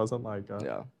pocket. It wasn't like a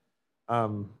Yeah.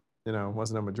 um,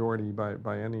 wasn't a majority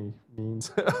by any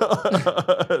means.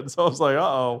 And so I was like,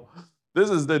 uh-oh, this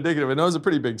is indicative. And it was a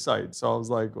pretty big site. So I was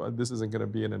like, well, this isn't going to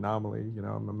be an anomaly.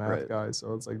 I'm a math Right. guy,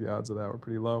 so it's like the odds of that were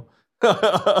pretty low.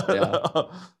 Yeah.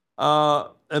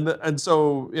 And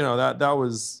so, that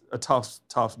was a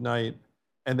tough night.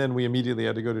 And then we immediately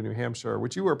had to go to New Hampshire,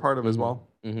 which you were a part of as Mhm. well.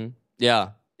 Mhm. Yeah.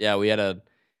 Yeah,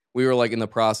 we were, like, in the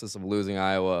process of losing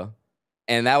Iowa,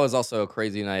 and that was also a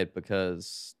crazy night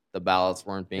because the ballots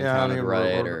weren't being Yeah, I counted mean,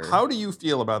 right or how do you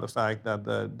feel about the fact that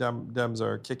the Dems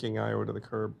are kicking Iowa to the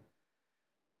curb?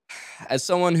 as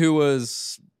someone who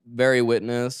was very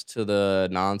witness to the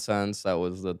nonsense that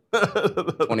was the It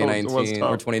was 2019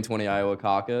 or tough. 2020 Iowa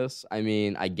caucus, I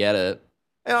mean, I get it.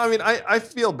 Yeah, I mean, I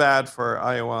feel bad for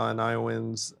Iowa and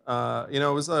Iowans.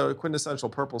 It was a quintessential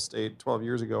purple state 12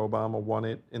 years ago. Obama won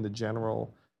it in the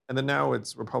general, and then now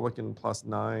it's Republican plus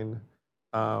 9.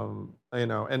 And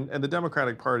the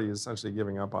Democratic Party is essentially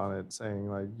giving up on it, saying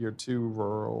like you're too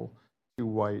rural, too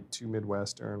white, too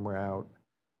Midwestern. We're out.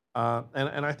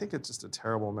 And I think it's just a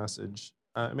terrible message.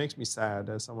 It makes me sad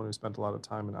as someone who spent a lot of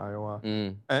time in Iowa.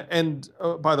 Mm. And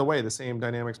by the way, the same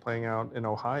dynamics playing out in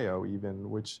Ohio, even,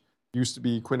 which used to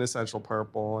be quintessential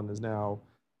purple and is now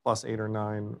plus 8 or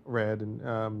 9 red.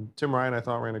 And Tim Ryan, I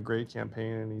thought, ran a great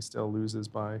campaign, and he still loses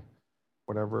by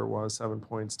whatever it was, 7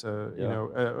 points to Yeah.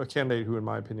 a candidate who, in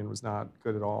my opinion, was not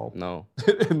good at all No.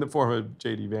 in the form of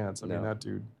J.D. Vance. I mean, No. that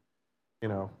dude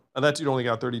and that dude only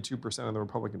got 32% of the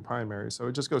Republican primary. So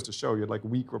it just goes to show you had like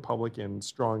weak Republican,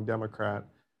 strong Democrat.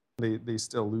 They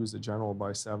still lose the general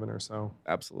by 7 or so.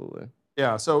 Absolutely.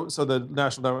 Yeah. So the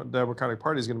National Democratic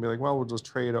Party is going to be like, well, we'll just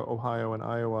trade Ohio and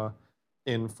Iowa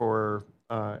in for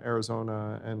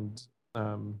Arizona and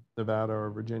Nevada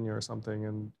or Virginia or something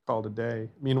and call it a day.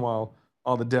 Meanwhile,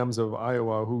 all the Dems of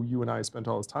Iowa, who you and I spent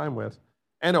all this time with,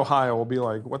 and Ohio will be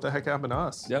like, what the heck happened to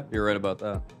us? Yeah, you're right about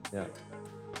that. Yeah.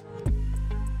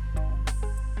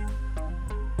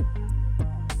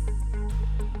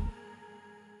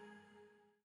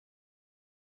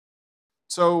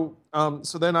 So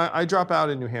then I drop out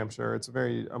in New Hampshire. It's a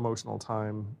very emotional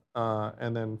time,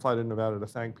 and then fly to Nevada to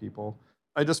thank people.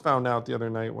 I just found out the other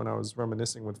night when I was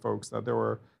reminiscing with folks that there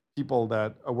were people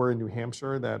that were in New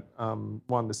Hampshire that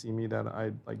wanted to see me that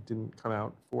I like didn't come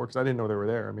out for because I didn't know they were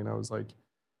there. I mean, I was like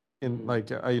in Mhm.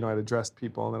 like I'd addressed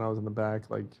people, and then I was in the back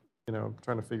like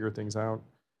trying to figure things out.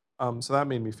 So that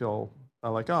made me feel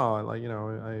like oh like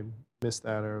I missed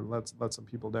that or let some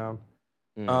people down.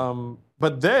 Mm.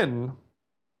 But then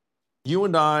you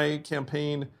and I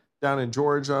campaigned down in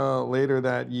Georgia later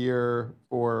that year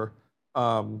for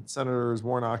Senators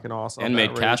Warnock and Ossoff And that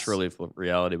made cash race. relief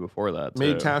reality before that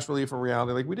Made too. cash relief a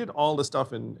reality. Like we did all the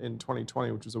stuff in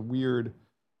 2020, which was a weird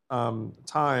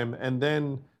time. And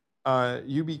then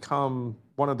you become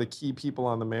one of the key people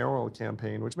on the mayoral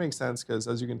campaign, which makes sense because,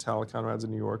 as you can tell, Conrad's a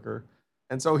New Yorker.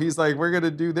 And so he's like, we're going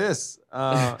to do this.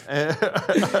 And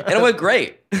it went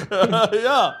great.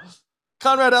 Yeah.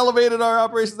 Conrad elevated our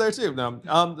operations there too. No,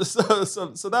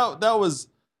 so that was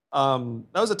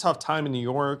a tough time in New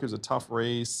York. It was a tough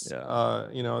race.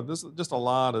 Yeah. This is just a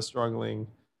lot of struggling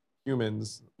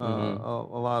humans. Mhm.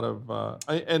 A lot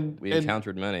of We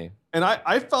encountered many. and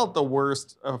I felt the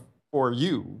worst for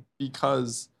you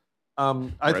because I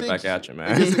Right think back at you,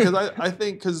 because man. I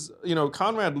think because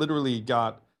Conrad literally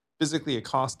got physically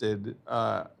accosted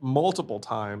multiple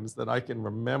times that I can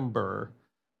remember,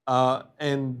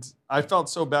 and I felt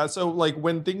so bad. So like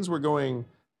when things were going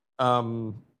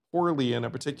poorly in a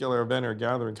particular event or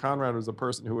gathering, Conrad was a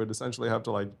person who would essentially have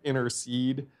to like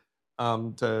intercede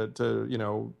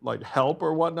to like help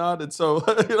or whatnot. And so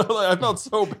like, I felt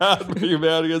so bad for you,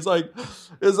 man. It's like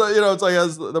it's like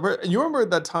as you remember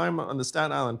that time on the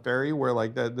Staten Island ferry where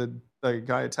like the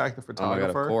guy attacked the Oh my god,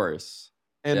 of photographer, course.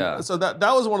 and Yeah. so that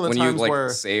was one of the When you times like where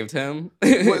saved him,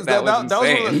 was that was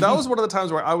insane. that was one of the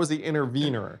times where I was the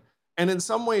intervener. And in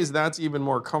some ways, that's even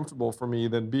more comfortable for me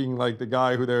than being like the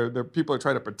guy who they're people are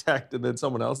trying to protect, and then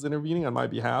someone else is intervening on my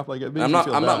behalf. Like it makes I'm me not.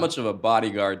 feel I'm not bad. much of a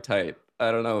bodyguard type.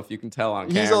 I don't know if you can tell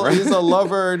on camera. He's a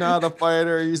lover, not a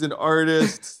fighter. He's an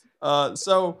artist. But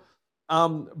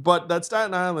that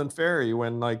Staten Island ferry,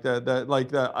 when like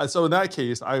so in that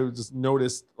case, I just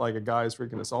noticed like a guy's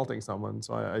freaking assaulting someone.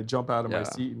 So I jump out of my Yeah.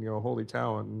 seat and go, holy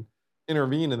cow, and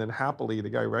intervene. And then happily the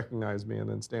guy recognized me and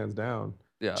then stands down,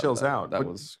 Yeah, chills out. that But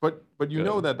was but you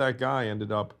know good. that guy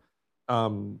ended up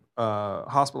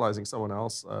hospitalizing someone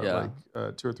else Yeah.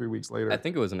 2 or 3 weeks later. I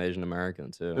think it was an Asian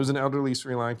American too. It was an elderly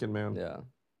Sri Lankan man. Yeah.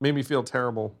 Made me feel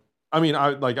terrible. I mean,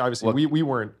 obviously What- we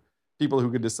weren't people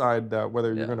who could decide that whether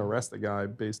you're Yeah. going to arrest the guy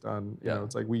based on you know Yeah.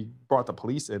 it's like we brought the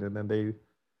police in and then they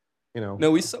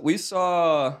No, we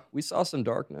saw some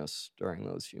darkness during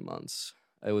those few months.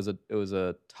 It was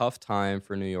a tough time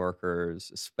for New Yorkers,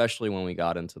 especially when we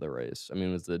got into the race. I mean,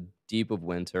 it was the deep of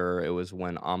winter. It was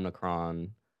when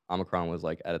Omicron was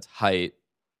like at its height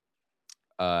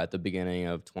at the beginning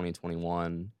of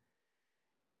 2021,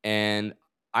 and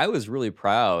I was really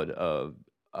proud of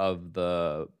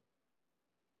the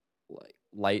like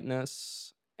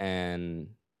lightness and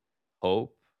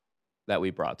hope that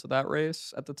we brought to that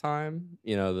race at the time.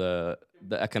 You know, the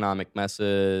economic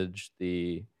message,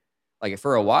 the like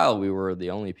for a while we were the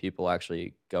only people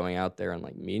actually going out there and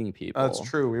like meeting people. that's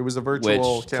true. It was a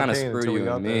virtual Which kind of campaign screwed until we you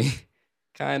got and there. me,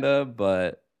 kind of,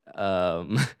 but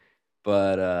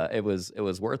it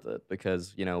was worth it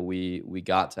because you know we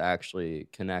got to actually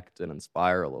connect and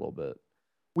inspire a little bit.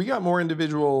 We got more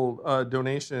individual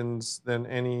donations than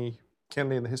any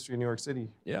candidate in the history of New York City.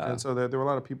 Yeah. And so there were a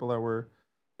lot of people that were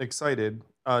excited.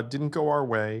 Didn't go our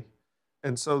way.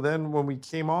 And so then when we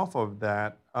came off of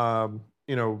that,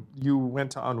 you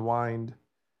went to Unwind,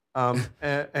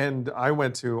 and I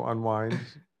went to Unwind,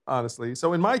 honestly.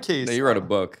 So in my case, No, you wrote a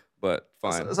book, but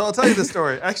fine. So I'll tell you this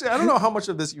story. Actually, I don't know how much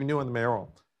of this you knew in the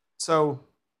mayoral. So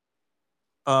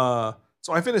I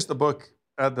finished the book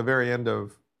at the very end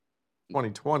of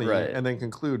 2020 Right. and then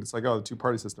conclude it's like, oh, the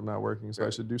two-party system not working, so I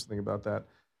Right. should do something about that.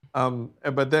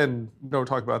 But then don't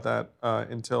talk about that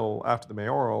until after the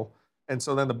mayoral. And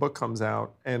so then the book comes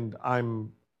out and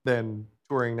I'm then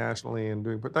touring nationally and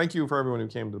doing, but thank you for everyone who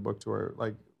came to the book tour.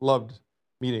 Like loved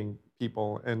meeting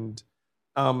people. And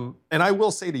I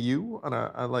will say to you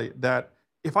on like that,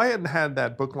 if I hadn't had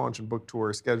that book launch and book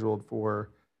tour scheduled for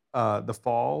the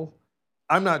fall,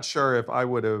 I'm not sure if I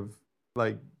would have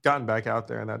like gotten back out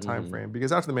there in that time Mhm. frame,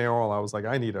 because after the mayoral, I was like,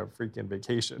 I need a freaking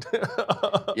vacation.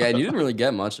 Yeah, and you didn't really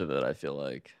get much of it, I feel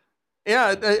like.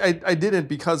 Yeah, I didn't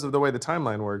because of the way the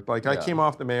timeline worked. Like I Yeah. came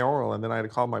off the mayoral and then I had to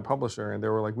call my publisher and they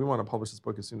were like, we want to publish this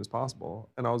book as soon as possible.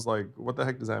 And I was like, what the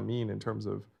heck does that mean in terms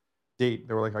of date?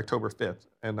 They were like October 5th.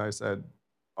 And I said,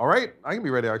 all right, I can be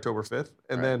ready October 5th.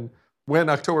 And Right. then when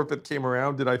October 5th came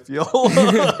around, did I feel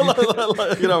ready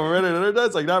to energize?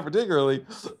 It's like not particularly.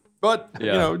 But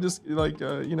Yeah. just like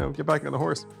get back on the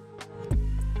horse.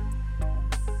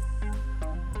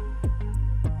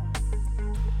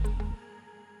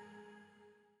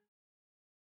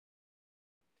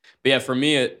 But yeah, for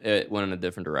me, it went in a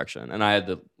different direction, and I had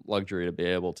the luxury to be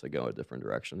able to go a different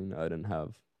direction. You know, I didn't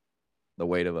have the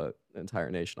weight of an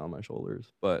entire nation on my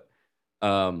shoulders. But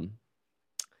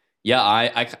yeah,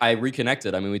 I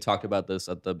reconnected. I mean, we talked about this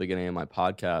at the beginning of my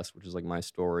podcast, which is like my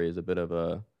story is a bit of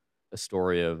a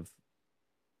story of,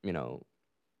 you know,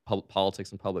 politics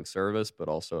and public service, but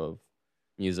also of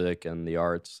music and the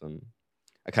arts, and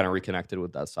I kind of reconnected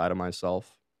with that side of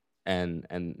myself, and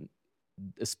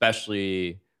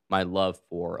especially my love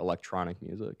for electronic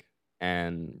music,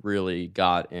 and really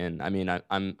got in. I mean,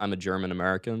 I'm a German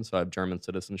American, so I have German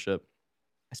citizenship.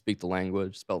 I speak the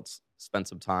language. Spent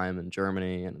some time in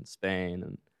Germany and in Spain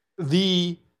and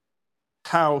The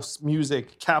house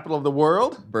music capital of the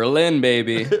world. Berlin,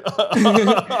 baby.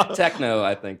 Techno,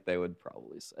 I think they would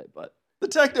probably say, but The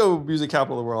techno music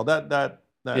capital of the world. That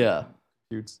yeah.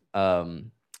 computes.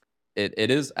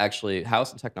 It is actually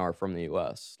house and techno are from the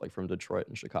U.S., like from Detroit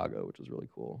and Chicago, which is really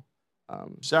cool.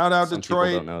 Shout out Some Detroit.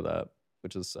 people don't know that,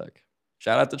 which is sick.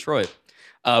 Shout out Detroit.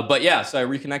 But yeah, so I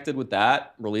reconnected with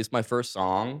that, released my first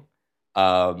song,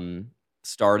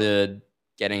 started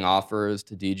getting offers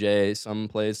to DJ some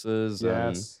places,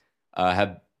 Yes. and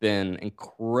have been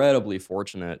incredibly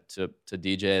fortunate to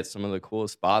DJ at some of the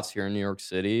coolest spots here in New York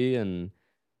City and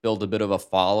build a bit of a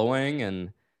following.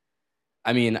 And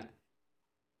I mean,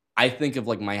 I think of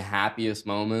like my happiest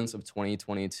moments of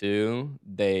 2022.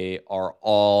 They are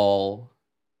all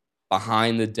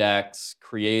behind the decks,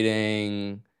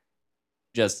 creating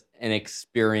just an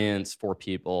experience for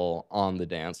people on the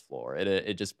dance floor.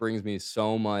 It just brings me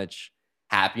so much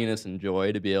happiness and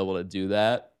joy to be able to do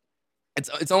that.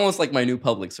 It's almost like my new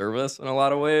public service in a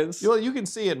lot of ways. Well, you can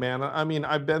see it, man. I mean,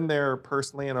 I've been there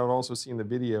personally, and I've also seen the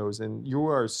videos, and you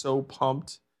are so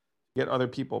pumped. Get other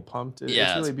people pumped. It's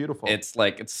Yeah, really beautiful. it's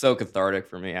like it's so cathartic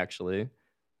for me actually.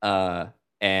 Uh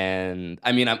and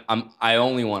I mean I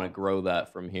only want to grow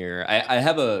that from here. I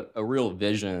have a real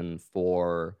vision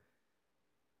for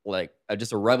like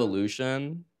just a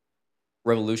revolution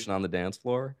on the dance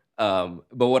floor. But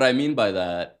what I mean by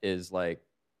that is like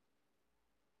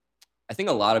I think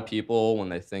a lot of people when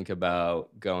they think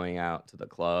about going out to the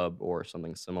club or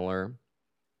something similar,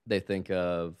 they think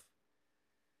of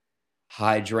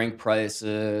high drink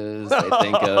prices, they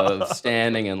think of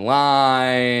standing in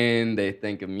line, they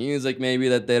think of music maybe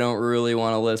that they don't really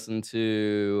wanna listen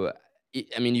to.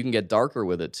 I mean, you can get darker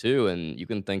with it too, and you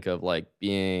can think of, like,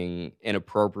 being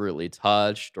inappropriately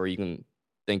touched, or you can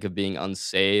think of being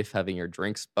unsafe, having your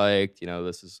drink spiked,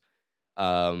 this is,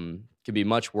 could be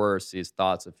much worse, these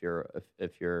thoughts if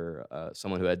you're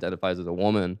someone who identifies as a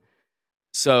woman.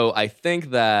 So, I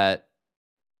think that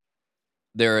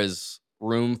there is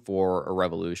room for a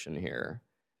revolution here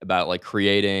about like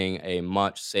creating a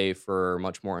much safer,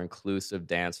 much more inclusive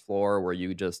dance floor where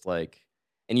you just like,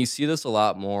 and you see this a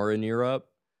lot more in Europe,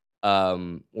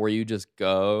 where you just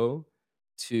go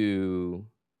to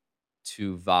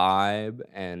vibe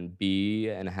and be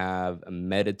and have a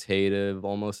meditative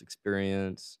almost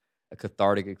experience, a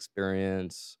cathartic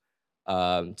experience,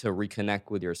 to reconnect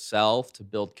with yourself, to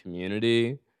build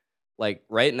community. Like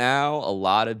right now, a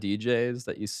lot of DJs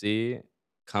that you see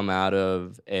come out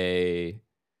of kind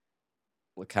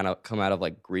of come out of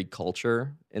like Greek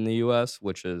culture in the US,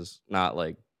 which is not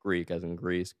like Greek as in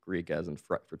Greece, Greek as in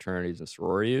fraternities and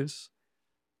sororities.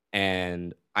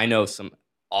 And I know some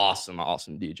awesome,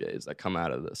 awesome DJs that come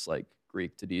out of this like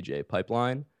Greek to DJ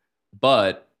pipeline.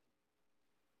 But,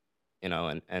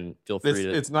 and feel free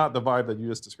to It's not the vibe that you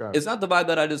just described. it's not the vibe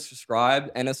that I just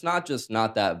described, and it's not just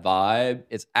not that vibe.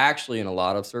 It's actually in a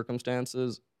lot of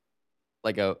circumstances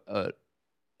like a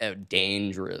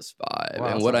dangerous vibe. Wow,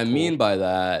 And that what I sounds mean cool. by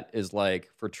that is like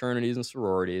fraternities and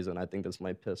sororities, and I think this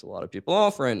might piss a lot of people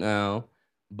off right now,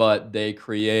 but they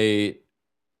create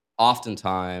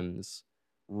oftentimes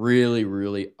really,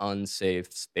 really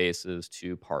unsafe spaces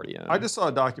to party in. I just saw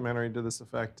a documentary to this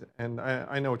effect, and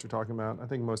I know what you're talking about. I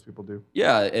think most people do.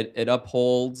 Yeah, it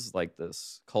upholds like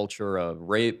this culture of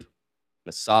rape,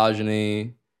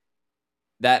 misogyny,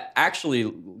 that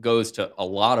actually goes to a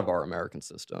lot of our American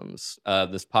systems.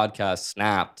 This podcast,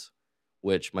 Snapped,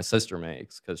 which my sister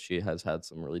makes because she has had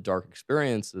some really dark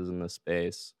experiences in this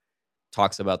space,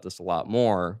 talks about this a lot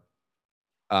more.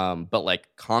 But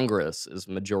like Congress is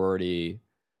majority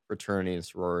fraternity and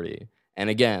sorority. And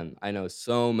again, I know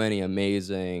so many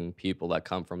amazing people that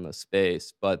come from this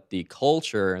space, but the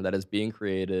culture that is being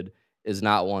created is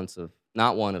not one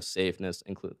of safeness,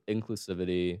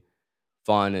 inclusivity,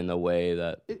 fun in the way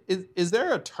that Is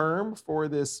there a term for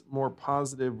this more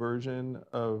positive version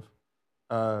of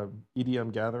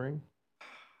EDM gathering?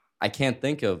 I can't.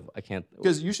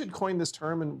 Because you should coin this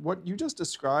term, and what you just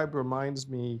described reminds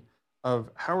me of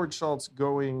Howard Schultz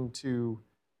going to,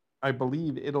 I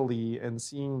believe, Italy and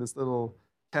seeing this little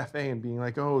cafe and being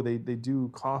like, oh, they do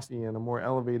coffee in a more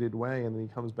elevated way, and then he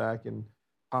comes back and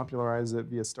popularizes it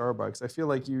via Starbucks. I feel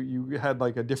like you had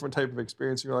like a different type of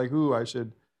experience. You're like, ooh, I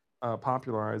should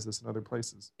popularize this in other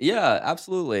places. Yeah,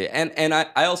 absolutely. And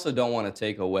I also don't want to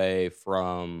take away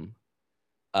from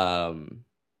um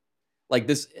like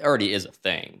this already is a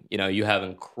thing. You have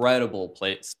incredible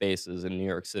spaces in New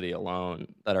York City alone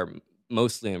that are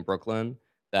mostly in Brooklyn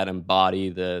that embody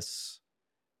this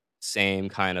same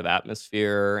kind of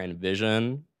atmosphere and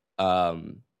vision.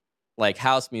 Um, like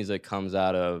house music comes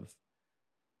out of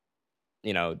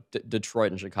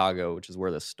Detroit and Chicago, which is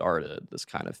where this started. This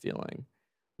kind of feeling.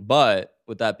 But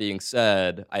with that being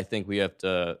said, I think we have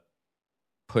to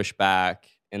push back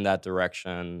in that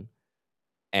direction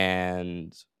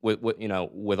and with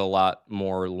a lot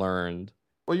more learned.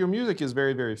 Well, your music is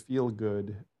very, very feel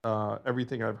good.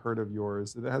 Everything I've heard of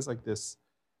yours, it has like this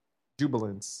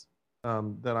jubilance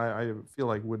that I feel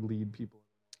like would lead people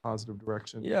in a positive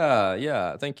direction. Yeah,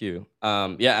 yeah, thank you.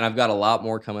 Yeah, and I've got a lot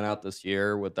more coming out this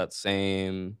year with that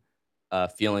same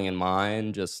feeling in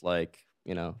mind. Just like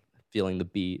feeling the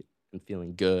beat and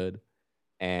feeling good.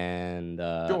 And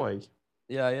Joy.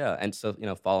 yeah. And so,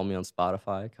 follow me on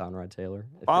Spotify, Conrad Taylor,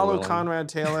 if you're Follow willing. Conrad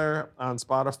Taylor on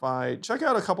Spotify. Check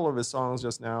out a couple of his songs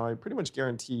just now. I pretty much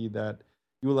guarantee that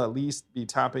you will at least be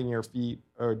tapping your feet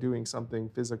or doing something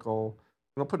physical.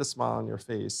 It'll put a smile on your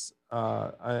face.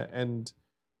 And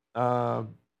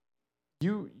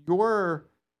you're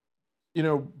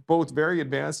both very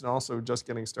advanced and also just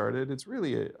getting started. It's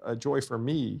really a joy for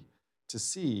me to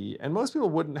see. And most people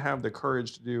wouldn't have the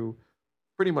courage to do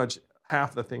pretty much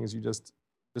half the things you just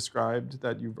described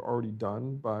that you've already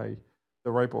done by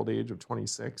the ripe old age of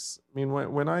 26. I mean,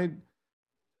 when I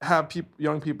have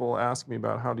young people ask me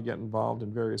about how to get involved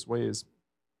in various ways,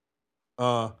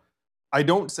 I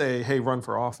don't say, "Hey, run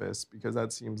for office," because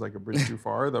that seems like a bridge too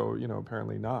far. Though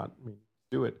apparently not. I mean,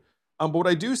 do it. But what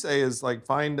I do say is like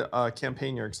find a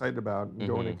campaign you're excited about and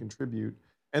go in and contribute.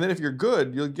 And then if you're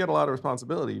good, you'll get a lot of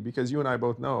responsibility because you and I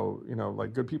both know,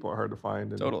 like good people are hard to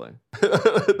find. And Totally.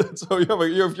 so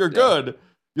if you're good,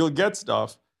 you'll get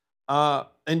stuff.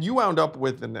 And you wound up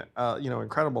with an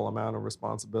incredible amount of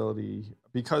responsibility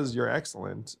because you're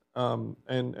excellent.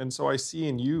 And so I see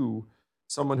in you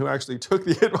someone who actually took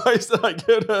the advice that I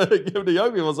give to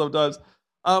young people sometimes.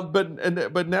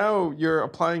 But now you're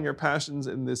applying your passions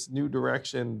in this new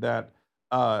direction that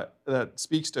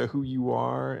speaks to who you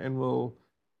are and will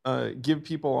give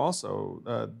people also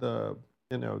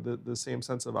the same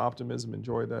sense of optimism and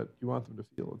joy that you want them to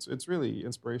feel. It's really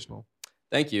inspirational.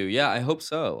 Thank you. Yeah, I hope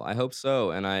so.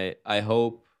 And I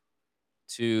hope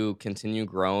to continue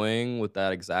growing with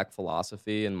that exact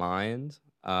philosophy in mind.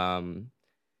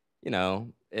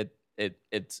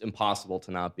 It's impossible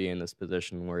to not be in this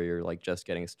position where you're like just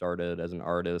getting started as an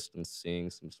artist and seeing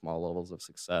some small levels of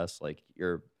success. Like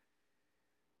your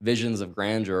visions of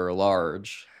grandeur are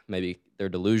large. Maybe they're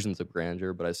delusions of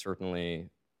grandeur, but I certainly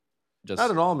just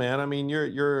Not at all, man. I mean,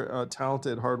 you're a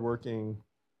talented, hardworking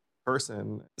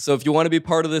person. So if you want to be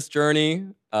part of this journey,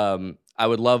 I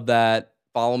would love that.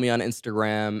 Follow me on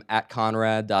Instagram at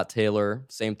Conrad.Taylor.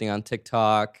 Same thing on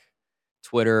TikTok,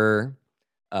 Twitter,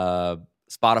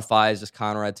 Spotify is just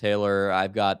Conrad Taylor.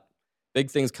 I've got big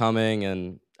things coming,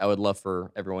 and I would love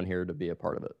for everyone here to be a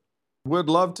part of it. Would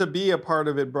love to be a part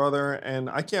of it, brother. And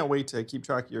I can't wait to keep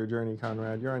track of your journey,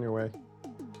 Conrad. You're on your way.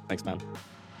 Thanks, man.